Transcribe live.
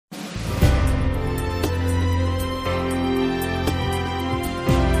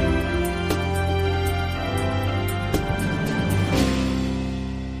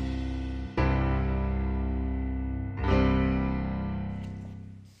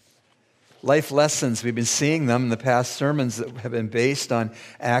life lessons. We've been seeing them in the past sermons that have been based on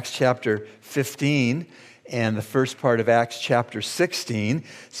Acts chapter 15 and the first part of Acts chapter 16.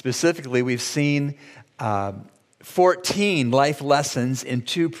 Specifically, we've seen 14 life lessons in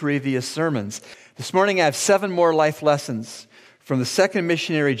 2 previous sermons. This morning I have 7 more life lessons from the second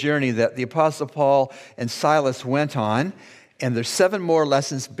missionary journey that the Apostle Paul and Silas went on. And there's 7 more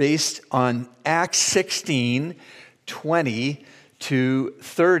lessons based on Acts 16, 20 to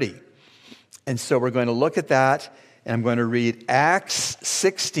 30. And so we're going to look at that, and I'm going to read Acts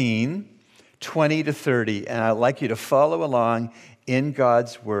 16, 20 to 30. And I'd like you to follow along in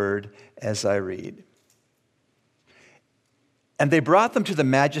God's word as I read. And they brought them to the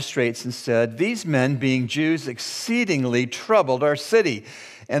magistrates and said, "These men, being Jews, exceedingly troubled our city,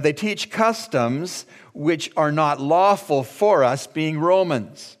 and they teach customs which are not lawful for us, being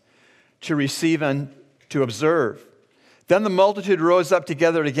Romans, to receive and to observe." Then the multitude rose up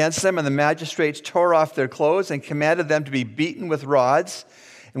together against them, and the magistrates tore off their clothes and commanded them to be beaten with rods.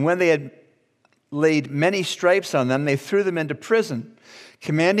 And when they had laid many stripes on them, they threw them into prison,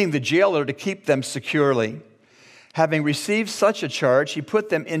 commanding the jailer to keep them securely. Having received such a charge, he put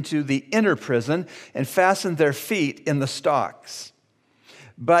them into the inner prison and fastened their feet in the stocks.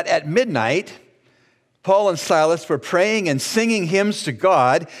 But at midnight, Paul and Silas were praying and singing hymns to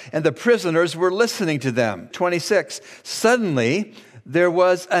God, and the prisoners were listening to them. 26, suddenly there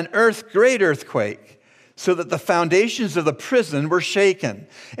was an great earthquake, so that the foundations of the prison were shaken.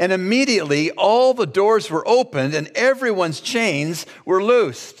 And immediately all the doors were opened, and everyone's chains were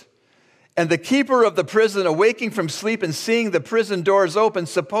loosed. And the keeper of the prison, awaking from sleep and seeing the prison doors open,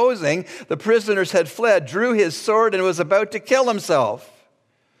 supposing the prisoners had fled, drew his sword and was about to kill himself.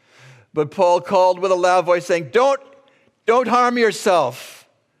 But Paul called with a loud voice, saying, Don't harm yourself,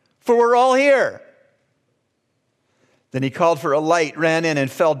 for we're all here." Then he called for a light, ran in,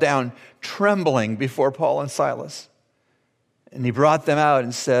 and fell down trembling before Paul and Silas. And he brought them out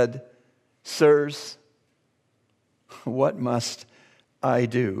and said, "Sirs, what must I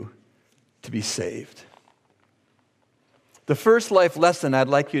do to be saved?" The first life lesson I'd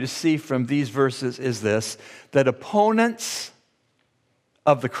like you to see from these verses is this: that opponents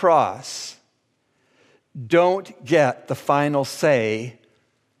of the cross don't get the final say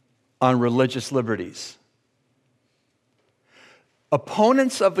on religious liberties.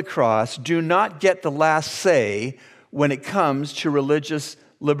 Opponents of the cross do not get the last say when it comes to religious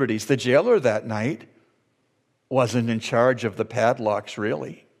liberties. The jailer that night wasn't in charge of the padlocks,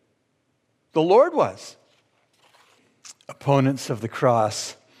 really. The Lord was. Opponents of the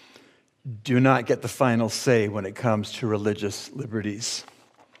cross do not get the final say when it comes to religious liberties.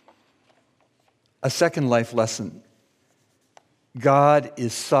 A second life lesson: God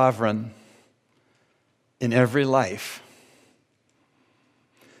is sovereign in every life.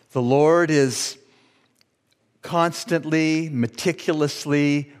 The Lord is constantly,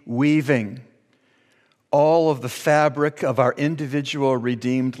 meticulously weaving all of the fabric of our individual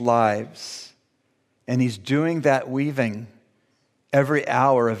redeemed lives. And He's doing that weaving every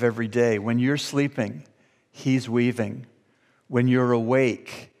hour of every day. When you're sleeping, He's weaving. When you're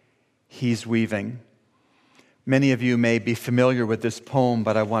awake, He's weaving. Many of you may be familiar with this poem,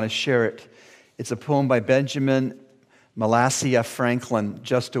 but I want to share it. It's a poem by Benjamin Malasia Franklin,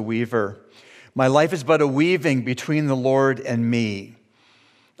 Just a Weaver. "My life is but a weaving between the Lord and me.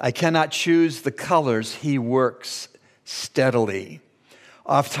 I cannot choose the colors He works steadily.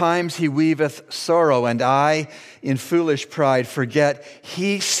 Ofttimes He weaveth sorrow, and I, in foolish pride, forget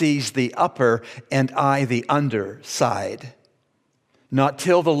He sees the upper and I the under side. Not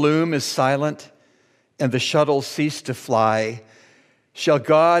till the loom is silent and the shuttles cease to fly shall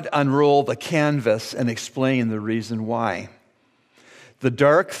God unroll the canvas and explain the reason why. The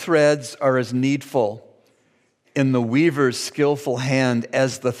dark threads are as needful in the weaver's skillful hand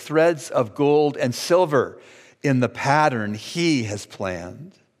as the threads of gold and silver in the pattern He has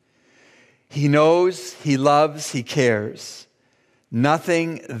planned. He knows, He loves, He cares.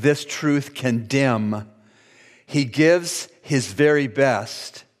 Nothing this truth can dim. He gives His very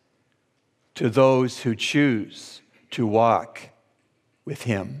best to those who choose to walk with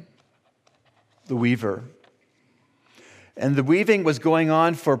Him." The weaver. And the weaving was going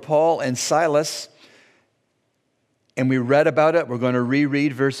on for Paul and Silas, and we read about it. We're going to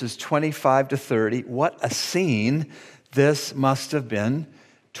reread verses 25 to 30. What a scene this must have been.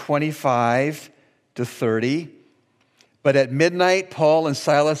 25 to 30. "But at midnight, Paul and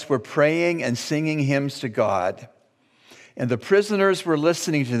Silas were praying and singing hymns to God. And the prisoners were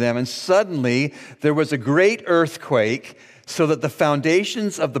listening to them, and suddenly there was a great earthquake, so that the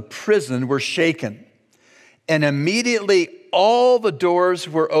foundations of the prison were shaken. And immediately all the doors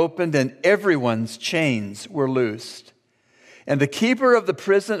were opened and everyone's chains were loosed. And the keeper of the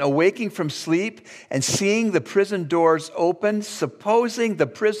prison, awaking from sleep and seeing the prison doors open, supposing the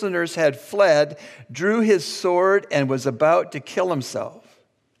prisoners had fled, drew his sword and was about to kill himself.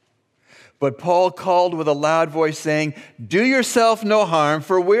 But Paul called with a loud voice, saying, "Do yourself no harm,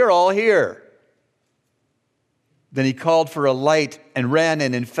 for we're all here." Then he called for a light and ran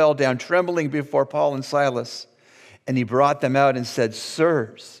in and fell down trembling before Paul and Silas. And he brought them out and said,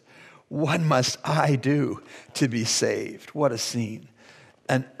 "Sirs, what must I do to be saved?" What a scene.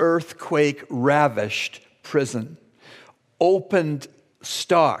 An earthquake-ravished prison. Opened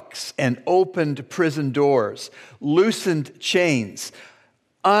stocks and opened prison doors. Loosened chains.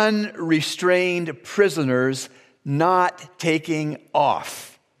 Unrestrained prisoners not taking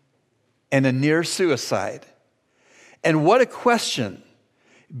off. And a near suicide. And what a question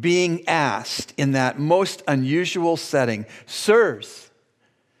being asked in that most unusual setting. "Sirs,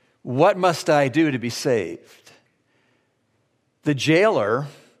 what must I do to be saved?" The jailer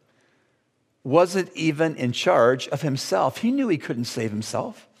wasn't even in charge of himself. He knew he couldn't save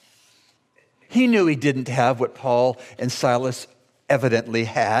himself. He knew he didn't have what Paul and Silas evidently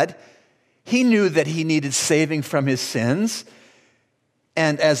had. He knew that he needed saving from his sins.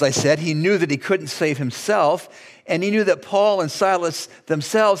 And as I said, he knew that he couldn't save himself. And he knew that Paul and Silas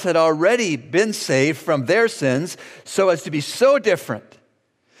themselves had already been saved from their sins so as to be so different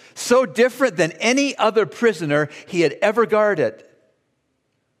than any other prisoner he had ever guarded.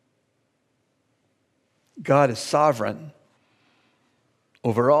 God is sovereign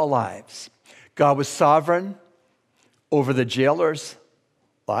over all lives. God was sovereign over the jailer's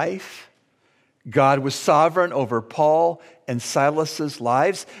life. God was sovereign over Paul and Silas's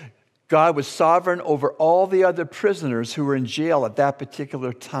lives. God was sovereign over all the other prisoners who were in jail at that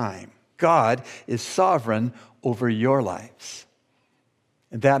particular time. God is sovereign over your lives.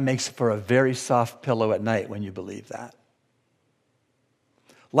 And that makes for a very soft pillow at night when you believe that.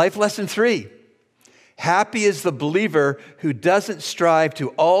 Life lesson 3. Happy is the believer who doesn't strive to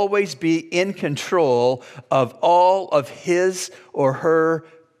always be in control of all of his or her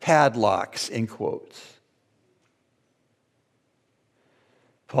padlocks, in quotes.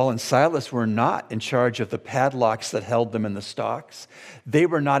 Paul and Silas were not in charge of the padlocks that held them in the stocks. They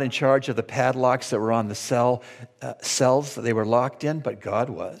were not in charge of the padlocks that were on the cells that they were locked in, but God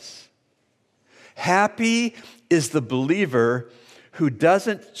was. Happy is the believer who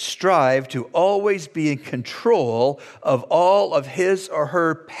doesn't strive to always be in control of all of his or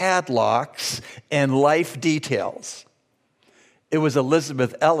her padlocks and life details. It was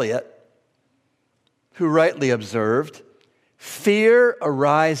Elizabeth Elliott who rightly observed, "Fear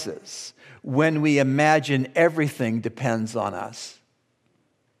arises when we imagine everything depends on us."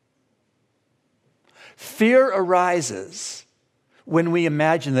 Fear arises when we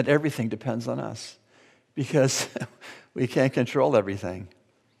imagine that everything depends on us because we can't control everything.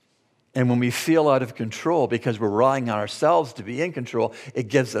 And when we feel out of control because we're relying on ourselves to be in control,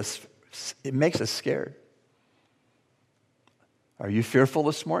 it makes us scared. Are you fearful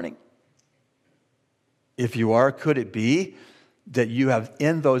this morning? If you are, could it be that you have,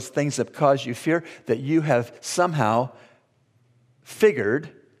 in those things that cause you fear, that you have somehow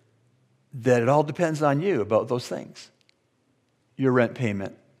figured that it all depends on you about those things? Your rent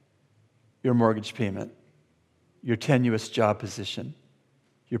payment, your mortgage payment, your tenuous job position,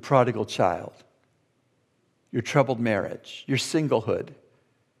 your prodigal child, your troubled marriage, your singlehood.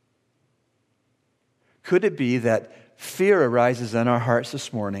 Could it be that fear arises in our hearts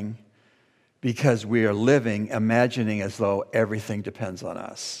this morning because we are living, imagining as though everything depends on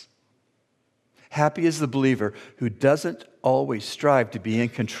us? Happy is the believer who doesn't always strive to be in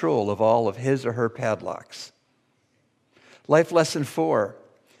control of all of his or her padlocks. Life lesson 4,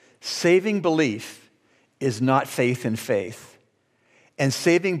 saving belief is not faith in faith. And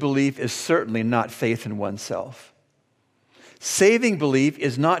saving belief is certainly not faith in oneself. Saving belief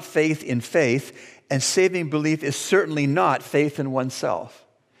is not faith in faith, and saving belief is certainly not faith in oneself.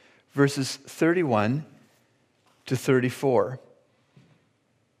 Verses 31 to 34.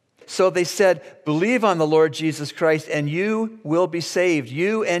 So they said, "Believe on the Lord Jesus Christ, and you will be saved,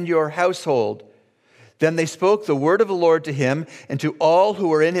 you and your household." Then they spoke the word of the Lord to him and to all who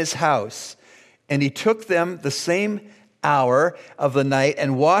were in his house. And he took them the same hour of the night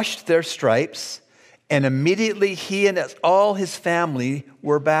and washed their stripes. And immediately he and all his family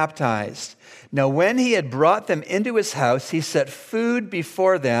were baptized. Now when he had brought them into his house, he set food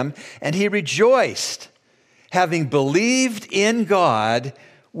before them, and he rejoiced, having believed in God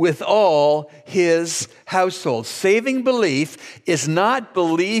with all his household. Saving belief is not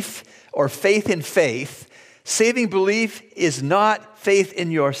belief or faith in faith. Saving belief is not faith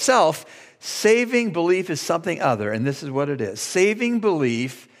in yourself. Saving belief is something other, and this is what it is. Saving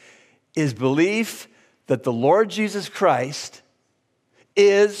belief is belief that the Lord Jesus Christ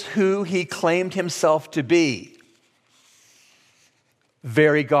is who he claimed himself to be.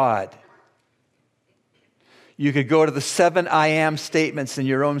 Very God. You could go to the 7 I am statements in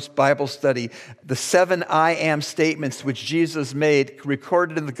your own Bible study. The 7 I am statements which Jesus made,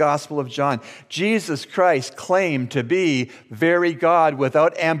 recorded in the Gospel of John. Jesus Christ claimed to be very God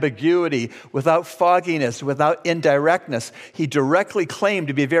without ambiguity, without fogginess, without indirectness. He directly claimed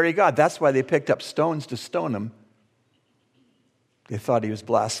to be very God. That's why they picked up stones to stone him. They thought he was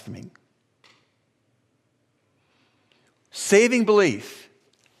blaspheming. Saving belief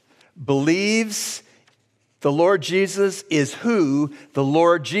believes the Lord Jesus is who the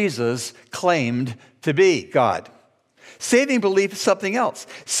Lord Jesus claimed to be, God. Saving belief is something else.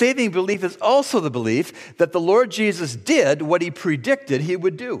 Saving belief is also the belief that the Lord Jesus did what he predicted he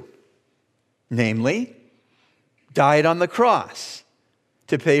would do. Namely, died on the cross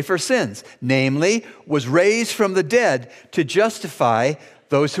to pay for sins. Namely, was raised from the dead to justify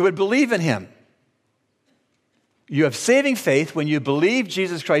those who would believe in him. You have saving faith when you believe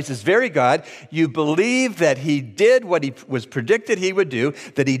Jesus Christ is very God. You believe that he did what he was predicted he would do,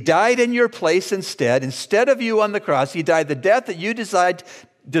 that he died in your place instead. Instead of you on the cross, he died the death that you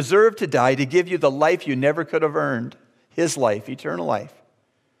deserved to die to give you the life you never could have earned, his life, eternal life.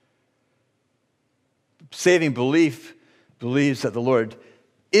 Saving belief believes that the Lord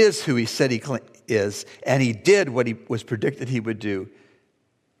is who he said he is, and he did what he was predicted he would do.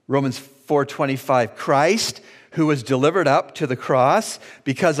 Romans 4:25, Christ, who was delivered up to the cross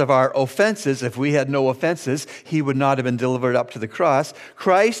because of our offenses. If we had no offenses, he would not have been delivered up to the cross.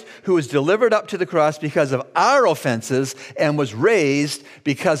 Christ, who was delivered up to the cross because of our offenses and was raised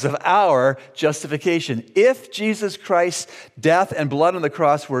because of our justification. If Jesus Christ's death and blood on the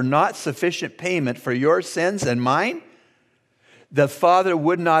cross were not sufficient payment for your sins and mine, the Father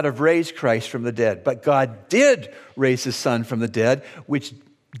would not have raised Christ from the dead. But God did raise his Son from the dead, which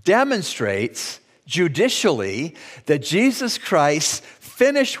demonstrates judicially that Jesus Christ's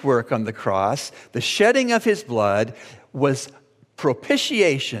finished work on the cross, the shedding of his blood, was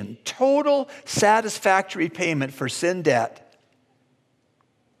propitiation, total satisfactory payment for sin debt.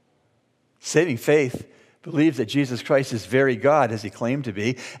 Saving faith believes that Jesus Christ is very God, as he claimed to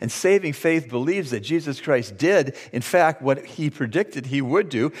be, and saving faith believes that Jesus Christ did, in fact, what he predicted he would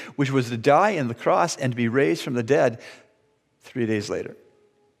do, which was to die on the cross and to be raised from the dead 3 days later.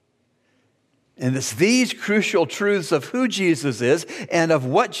 And it's these crucial truths of who Jesus is and of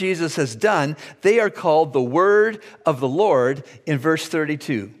what Jesus has done, they are called the word of the Lord in verse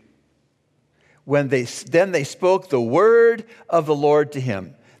 32. Then they spoke the word of the Lord to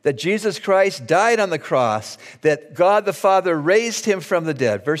him, that Jesus Christ died on the cross, that God the Father raised him from the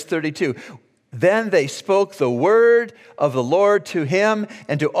dead. Verse 32. Then they spoke the word of the Lord to him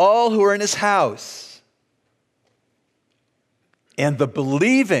and to all who were in his house. And the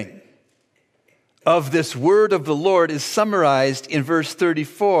believing of this word of the Lord is summarized in verse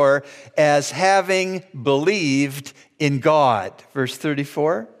 34 as having believed in God. Verse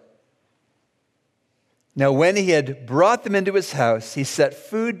 34. Now when he had brought them into his house, he set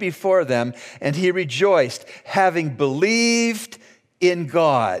food before them, and he rejoiced, having believed in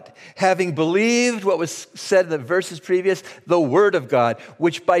God. Having believed what was said in the verses previous, the word of God,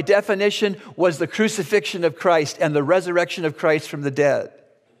 which by definition was the crucifixion of Christ and the resurrection of Christ from the dead.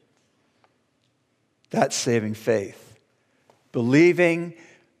 That's saving faith. Believing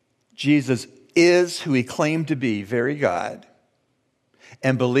Jesus is who he claimed to be, very God.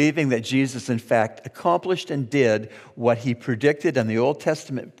 And believing that Jesus, in fact, accomplished and did what he predicted and the Old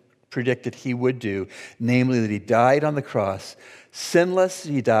Testament predicted he would do, namely that he died on the cross. Sinless,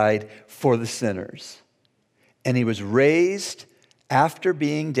 he died for the sinners. And he was raised after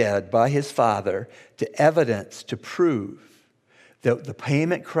being dead by his Father to evidence, to prove that the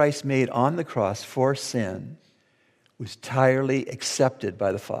payment Christ made on the cross for sin was entirely accepted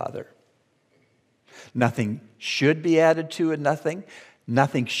by the Father. Nothing should be added to it, nothing.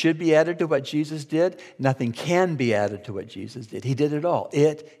 Nothing should be added to what Jesus did. Nothing can be added to what Jesus did. He did it all.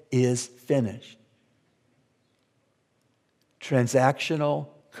 It is finished. Transactional,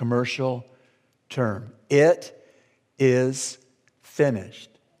 commercial term. It is finished.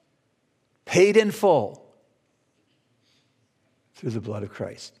 Paid in full. Through the blood of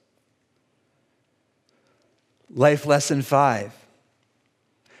Christ. Life lesson 5.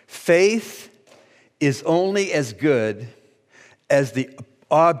 Faith is only as good as the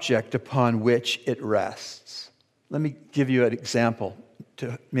object upon which it rests. Let me give you an example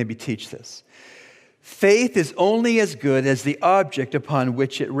to maybe teach this. Faith is only as good as the object upon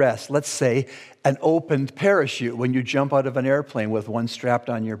which it rests. Let's say an opened parachute when you jump out of an airplane with one strapped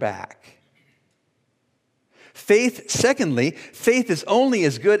on your back. Secondly, faith is only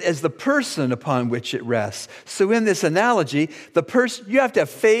as good as the person upon which it rests. So in this analogy, you have to have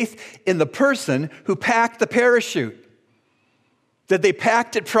faith in the person who packed the parachute, that they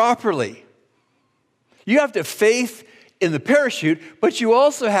packed it properly. You have to have faith in the parachute, but you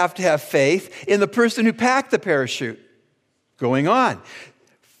also have to have faith in the person who packed the parachute. Going on.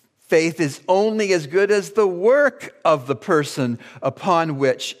 Faith is only as good as the work of the person upon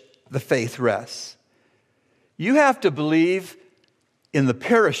which the faith rests. You have to believe in the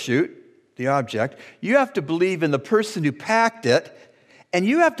parachute, the object. You have to believe in the person who packed it. And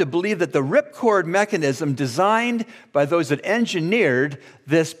you have to believe that the ripcord mechanism designed by those that engineered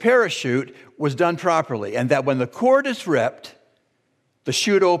this parachute was done properly. And that when the cord is ripped, the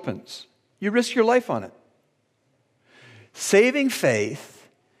chute opens. You risk your life on it. Saving faith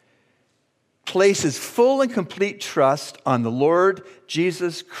places full and complete trust on the Lord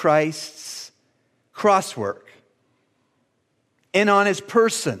Jesus Christ's cross work and on his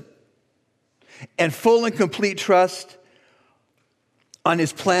person, and full and complete trust on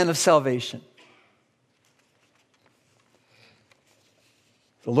his plan of salvation.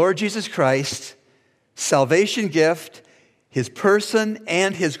 The Lord Jesus Christ, salvation gift, his person,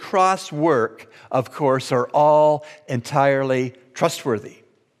 and his cross work, of course, are all entirely trustworthy.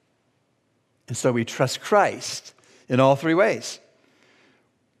 And so we trust Christ in all three ways.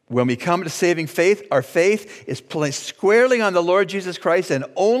 When we come to saving faith, our faith is placed squarely on the Lord Jesus Christ and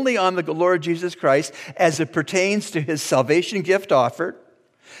only on the Lord Jesus Christ as it pertains to his salvation gift offered,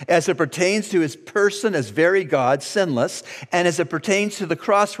 as it pertains to his person as very God, sinless, and as it pertains to the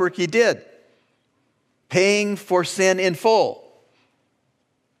cross work he did, paying for sin in full.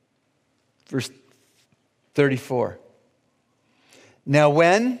 Verse 34. Now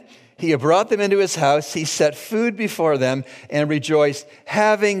when he had brought them into his house, he set food before them and rejoiced,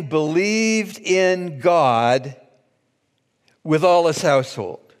 having believed in God with all his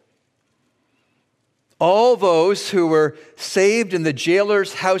household. All those who were saved in the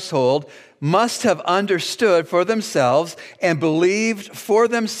jailer's household must have understood for themselves and believed for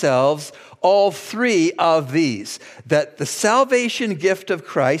themselves all three of these: that the salvation gift of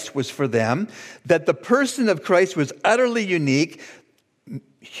Christ was for them, that the person of Christ was utterly unique,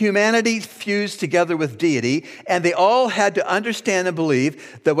 humanity fused together with deity, and they all had to understand and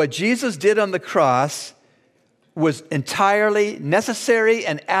believe that what Jesus did on the cross was entirely necessary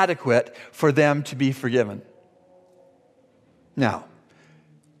and adequate for them to be forgiven. Now,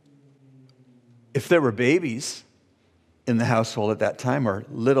 if there were babies in the household at that time, or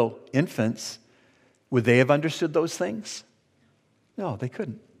little infants, would they have understood those things? No, they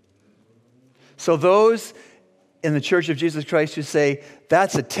couldn't. So those in the Church of Jesus Christ who say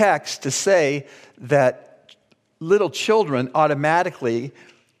that's a text to say that little children automatically,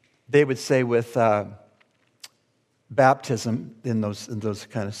 they would say with baptism in those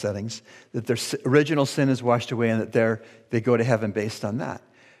kind of settings, that their original sin is washed away and that they go to heaven based on that.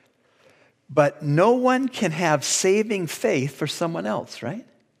 But no one can have saving faith for someone else, right?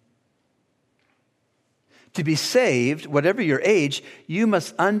 To be saved, whatever your age, you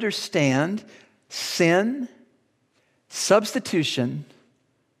must understand sin, substitution,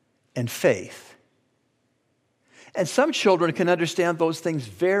 and faith. And some children can understand those things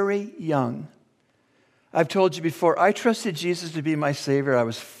very young. I've told you before, I trusted Jesus to be my Savior. I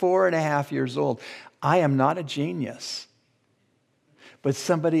was 4.5 years old. I am not a genius. But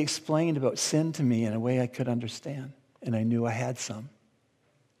somebody explained about sin to me in a way I could understand, and I knew I had some.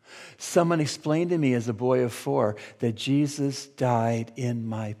 Someone explained to me as a boy of 4 that Jesus died in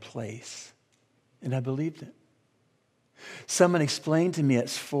my place, and I believed it. Someone explained to me at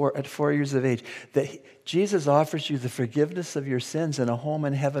 4 years of age that Jesus offers you the forgiveness of your sins and a home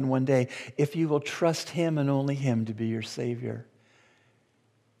in heaven one day if you will trust him and only him to be your Savior.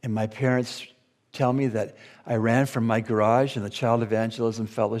 And my parents tell me that I ran from my garage in the Child Evangelism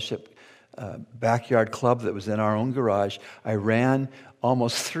Fellowship backyard club that was in our own garage. I ran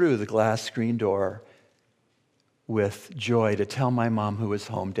almost through the glass screen door with joy to tell my mom, who was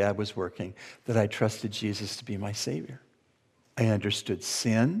home, Dad was working, that I trusted Jesus to be my Savior. I understood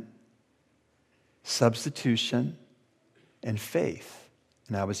sin, substitution, and faith,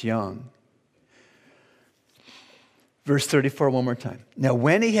 and I was young. Verse 34, one more time. Now,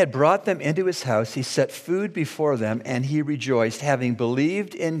 when he had brought them into his house, he set food before them, and he rejoiced, having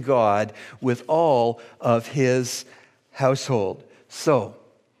believed in God with all of his household. So,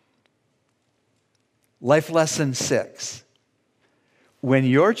 life lesson 6. When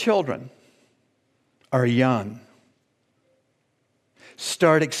your children are young,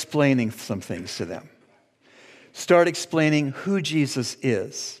 start explaining some things to them. Start explaining who Jesus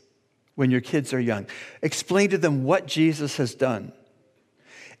is when your kids are young. Explain to them what Jesus has done.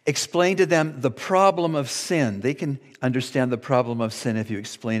 Explain to them the problem of sin. They can understand the problem of sin if you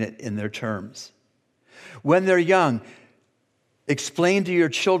explain it in their terms. When they're young, explain to your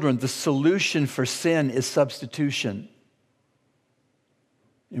children the solution for sin is substitution.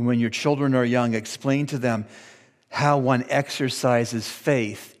 And when your children are young, explain to them how one exercises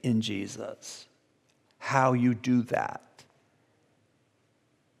faith in Jesus, how you do that.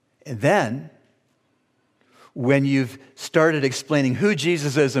 And then, when you've started explaining who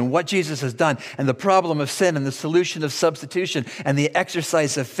Jesus is and what Jesus has done and the problem of sin and the solution of substitution and the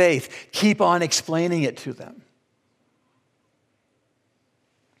exercise of faith, keep on explaining it to them.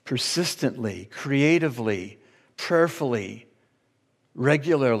 Persistently, creatively, prayerfully,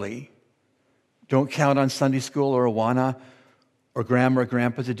 regularly. Don't count on Sunday school or Awana or grandma or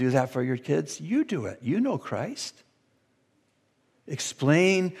grandpa to do that for your kids. You do it. You know Christ.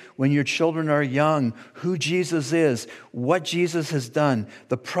 Explain when your children are young who Jesus is, what Jesus has done,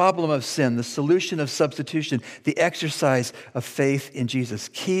 the problem of sin, the solution of substitution, the exercise of faith in Jesus.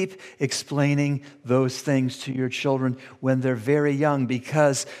 Keep explaining those things to your children when they're very young,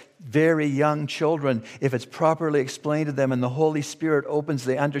 because very young children, if it's properly explained to them and the Holy Spirit opens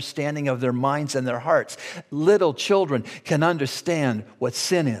the understanding of their minds and their hearts, little children can understand what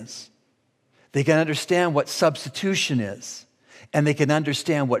sin is. They can understand what substitution is. And they can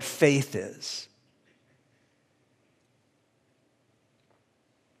understand what faith is.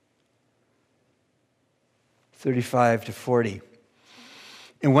 (35-40).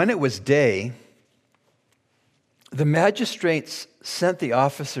 And when it was day, the magistrates sent the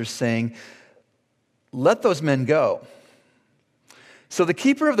officers, saying, "Let those men go." So the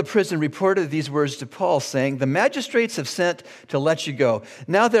keeper of the prison reported these words to Paul, saying, "The magistrates have sent to let you go.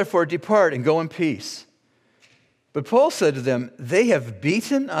 Now therefore depart and go in peace." But Paul said to them, "They have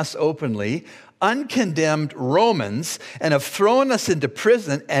beaten us openly, uncondemned Romans, and have thrown us into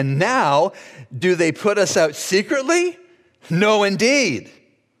prison, and now do they put us out secretly? No, indeed.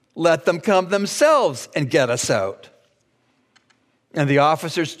 Let them come themselves and get us out." And the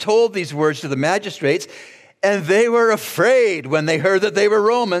officers told these words to the magistrates, and they were afraid when they heard that they were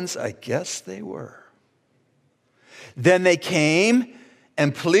Romans. I guess they were. Then they came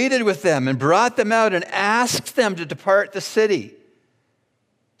and pleaded with them and brought them out and asked them to depart the city.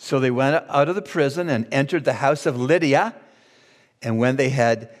 So they went out of the prison and entered the house of Lydia. And when they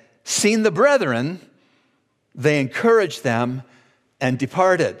had seen the brethren, they encouraged them and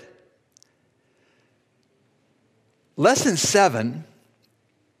departed. Lesson 7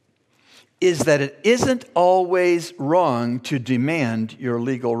 is that it isn't always wrong to demand your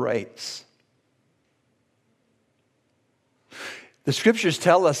legal rights. The scriptures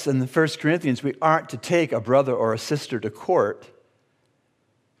tell us in the 1 Corinthians we aren't to take a brother or a sister to court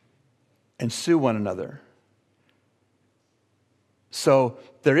and sue one another. So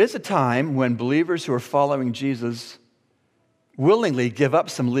there is a time when believers who are following Jesus willingly give up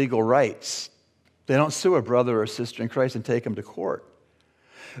some legal rights. They don't sue a brother or sister in Christ and take them to court.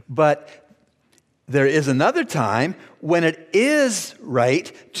 But there is another time when it is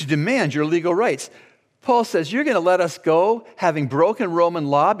right to demand your legal rights. Paul says, you're going to let us go having broken Roman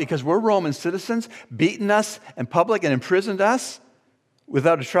law because we're Roman citizens, beaten us in public and imprisoned us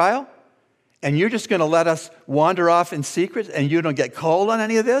without a trial? And you're just going to let us wander off in secret and you don't get called on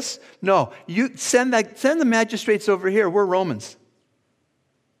any of this? No, you send the magistrates over here. We're Romans.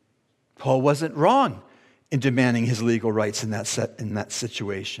 Paul wasn't wrong in demanding his legal rights in that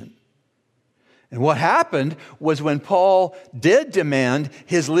situation. And what happened was when Paul did demand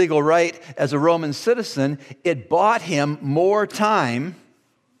his legal right as a Roman citizen, it bought him more time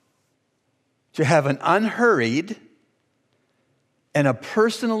to have an unhurried and a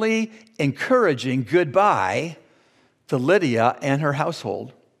personally encouraging goodbye to Lydia and her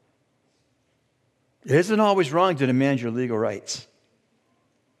household. It isn't always wrong to demand your legal rights.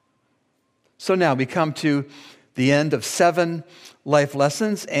 So now we come to the end of 7 life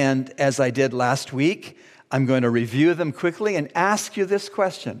lessons, and as I did last week, I'm going to review them quickly and ask you this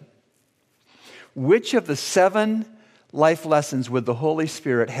question. Which of the 7 life lessons would the Holy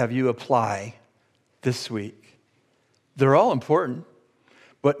Spirit have you apply this week? They're all important,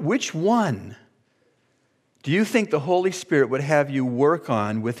 but which one do you think the Holy Spirit would have you work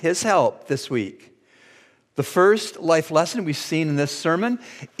on with His help this week? The first life lesson we've seen in this sermon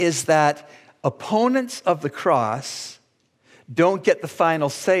is that opponents of the cross don't get the final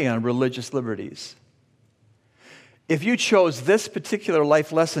say on religious liberties. if you chose this particular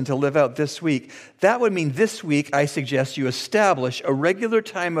life lesson to live out this week, that would mean this week I suggest you establish a regular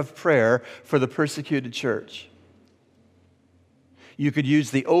time of prayer for the persecuted church. You could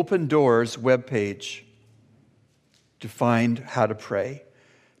use the Open Doors webpage to find how to pray.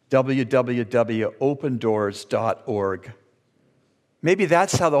 www.opendoors.org. Maybe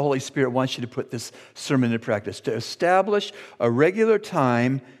that's how the Holy Spirit wants you to put this sermon into practice, to establish a regular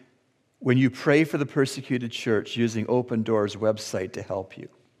time when you pray for the persecuted church using Open Doors website to help you.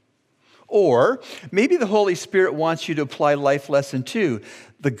 Or maybe the Holy Spirit wants you to apply life lesson 2.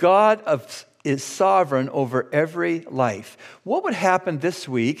 The God is sovereign over every life. What would happen this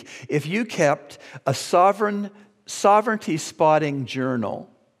week if you kept a sovereignty spotting journal?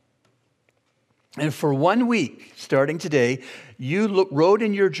 And for 1 week, starting today, you wrote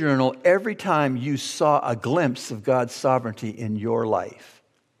in your journal every time you saw a glimpse of God's sovereignty in your life.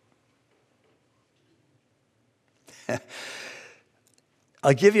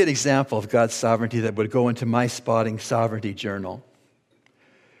 I'll give you an example of God's sovereignty that would go into my spotting sovereignty journal.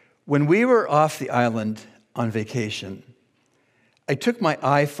 When we were off the island on vacation, I took my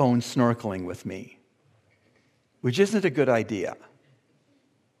iPhone snorkeling with me, which isn't a good idea.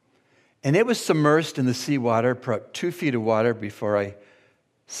 And it was submerged in the seawater, about 2 feet of water before I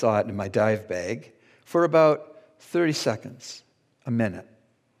saw it in my dive bag, for about 30 seconds, a minute.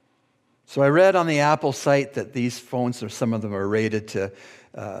 So I read on the Apple site that these phones, or some of them are rated to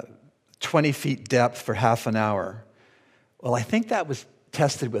 20 feet depth for half an hour. Well, I think that was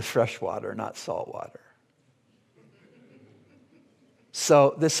tested with fresh water, not salt water.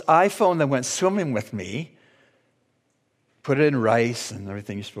 So this iPhone that went swimming with me, put it in rice and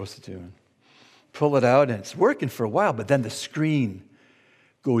everything you're supposed to do, and pull it out, and it's working for a while, but then the screen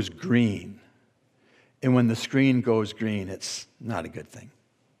goes green. And when the screen goes green, it's not a good thing.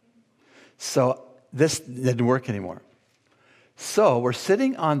 So this didn't work anymore. So we're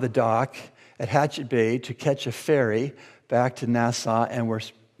sitting on the dock at Hatchet Bay to catch a ferry back to Nassau, and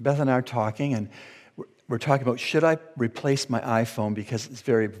Beth and I are talking, and we're talking about, should I replace my iPhone because it's a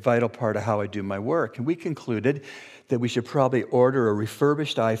very vital part of how I do my work? And we concluded that we should probably order a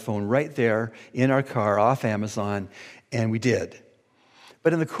refurbished iPhone right there in our car off Amazon, and we did.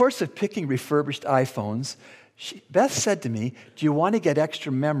 But in the course of picking refurbished iPhones, Beth said to me, do you want to get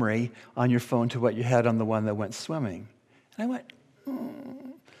extra memory on your phone to what you had on the one that went swimming? And I went,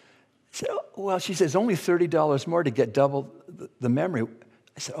 well, she says, only $30 more to get double the memory.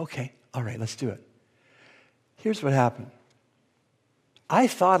 I said, okay, all right, let's do it. Here's what happened. I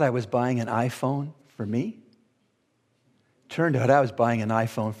thought I was buying an iPhone for me. Turned out I was buying an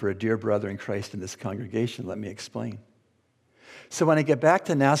iPhone for a dear brother in Christ in this congregation. Let me explain. So when I get back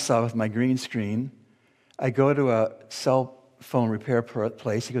to Nassau with my green screen, I go to a cell phone repair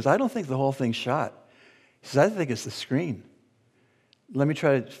place. He goes, I don't think the whole thing's shot. He says, I think it's the screen. Let me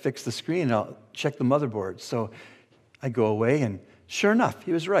try to fix the screen, and I'll check the motherboard. So I go away, and sure enough,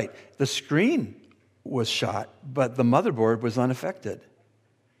 he was right. The screen was shot, but the motherboard was unaffected.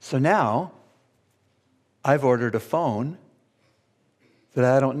 So now I've ordered a phone that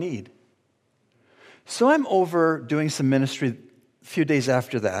I don't need. So I'm over doing some ministry a few days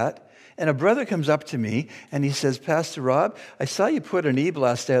after that, and a brother comes up to me, and he says, Pastor Rob, I saw you put an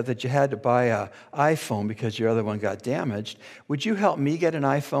e-blast out that you had to buy an iPhone because your other one got damaged. Would you help me get an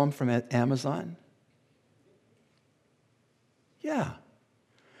iPhone from Amazon? Yeah.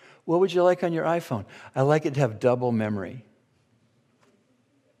 What would you like on your iPhone? I like it to have double memory.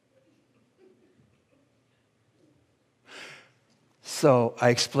 So I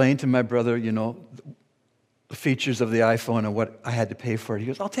explained to my brother, the features of the iPhone and what I had to pay for it. He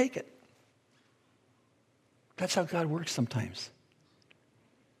goes, I'll take it. That's how God works sometimes.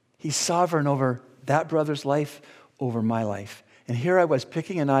 He's sovereign over that brother's life, over my life. And here I was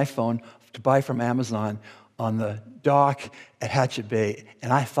picking an iPhone to buy from Amazon on the dock at Hatchet Bay,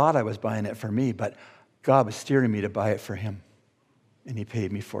 and I thought I was buying it for me, but God was steering me to buy it for him, and he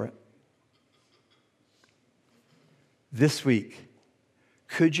paid me for it. This week,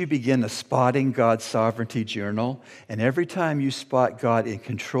 could you begin a Spotting God's Sovereignty journal? And every time you spot God in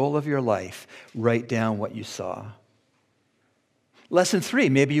control of your life, write down what you saw. Lesson 3,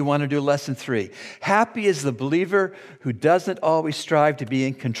 maybe you want to do lesson 3. Happy is the believer who doesn't always strive to be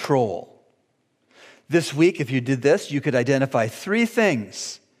in control. This week, if you did this, you could identify 3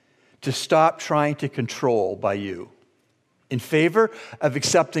 things to stop trying to control by you in favor of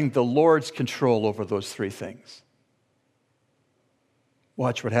accepting the Lord's control over those 3 things.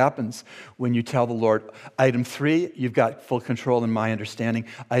 Watch what happens when you tell the Lord, item 3, you've got full control in my understanding.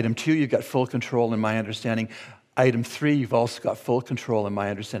 Item 2, you've got full control in my understanding. Item 3, you've also got full control in my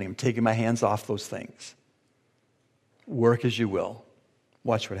understanding. I'm taking my hands off those things. Work as you will.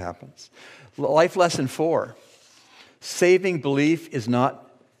 Watch what happens. Life lesson 4. Saving belief is not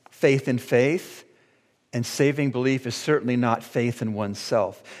faith in faith, and saving belief is certainly not faith in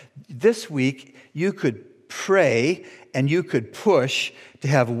oneself. This week, you could pray and you could push to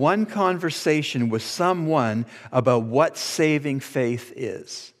have one conversation with someone about what saving faith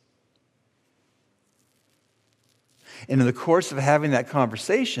is. And in the course of having that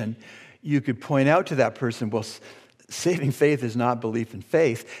conversation, you could point out to that person, well, saving faith is not belief in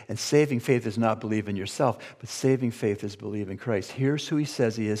faith, and saving faith is not believe in yourself, but saving faith is believe in Christ. Here's who he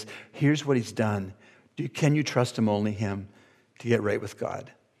says he is. Here's what he's done. Can you trust him, only him, to get right with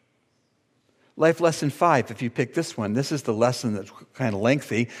God? Life lesson 5, if you pick this one, this is the lesson that's kind of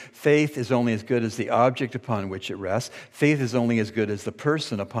lengthy. Faith is only as good as the object upon which it rests. Faith is only as good as the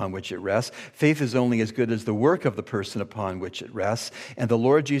person upon which it rests. Faith is only as good as the work of the person upon which it rests. And the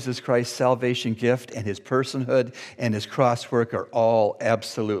Lord Jesus Christ's salvation gift and his personhood and his cross work are all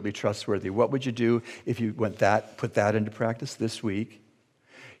absolutely trustworthy. What would you do if you put that into practice this week?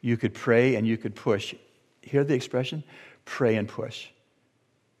 You could pray and you could push. Hear the expression? Pray and push.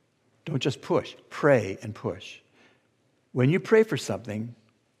 Don't just push. Pray and push. When you pray for something,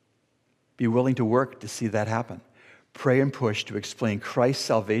 be willing to work to see that happen. Pray and push to explain Christ's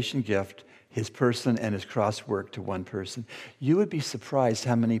salvation gift, his person, and his cross work to one person. You would be surprised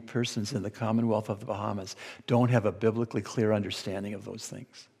how many persons in the Commonwealth of the Bahamas don't have a biblically clear understanding of those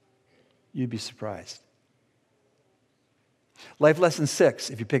things. You'd be surprised. Life lesson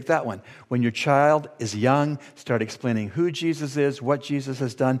 6, if you pick that one. When your child is young, start explaining who Jesus is, what Jesus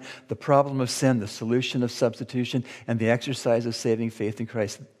has done, the problem of sin, the solution of substitution, and the exercise of saving faith in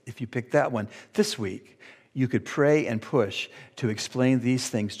Christ. If you pick that one this week, you could pray and push to explain these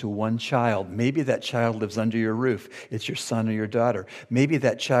things to one child. Maybe that child lives under your roof. It's your son or your daughter. Maybe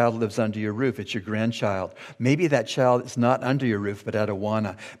that child lives under your roof. It's your grandchild. Maybe that child is not under your roof, but at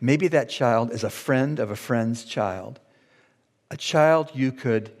Awana. Maybe that child is a friend of a friend's child. A child you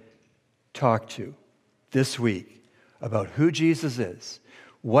could talk to this week about who Jesus is,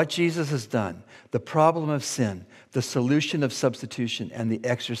 what Jesus has done, the problem of sin, the solution of substitution, and the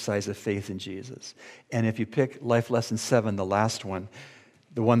exercise of faith in Jesus. And if you pick life lesson 7, the last one,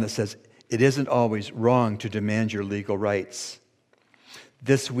 the one that says, it isn't always wrong to demand your legal rights.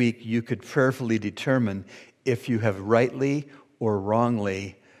 This week you could prayerfully determine if you have rightly or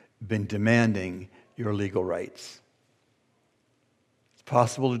wrongly been demanding your legal rights.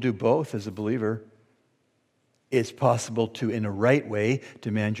 Possible to do both as a believer. It's possible to, in a right way,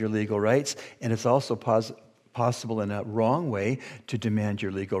 demand your legal rights, and it's also possible in a wrong way to demand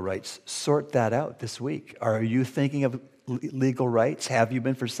your legal rights. Sort that out this week. Are you thinking of legal rights? Have you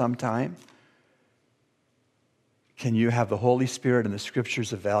been for some time? Can you have the Holy Spirit and the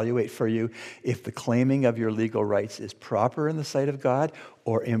Scriptures evaluate for you if the claiming of your legal rights is proper in the sight of God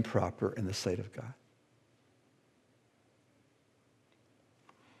or improper in the sight of God?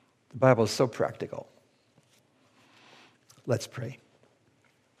 The Bible is so practical. Let's pray.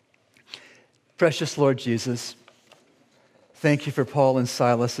 Precious Lord Jesus, thank you for Paul and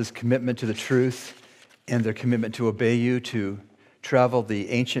Silas's commitment to the truth and their commitment to obey you, to travel the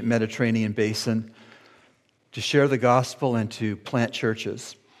ancient Mediterranean basin, to share the gospel and to plant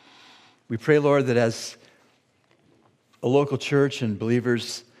churches. We pray, Lord, that as a local church and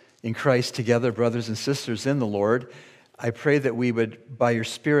believers in Christ together, brothers and sisters in the Lord, I pray that we would, by your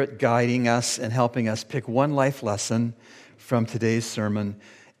Spirit guiding us and helping us, pick one life lesson from today's sermon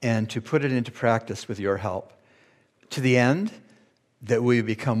and to put it into practice with your help. To the end, that we would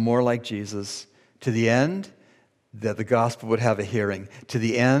become more like Jesus. To the end, that the gospel would have a hearing. To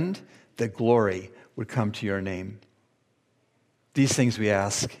the end, that glory would come to your name. These things we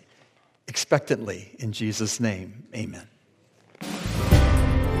ask expectantly in Jesus' name. Amen.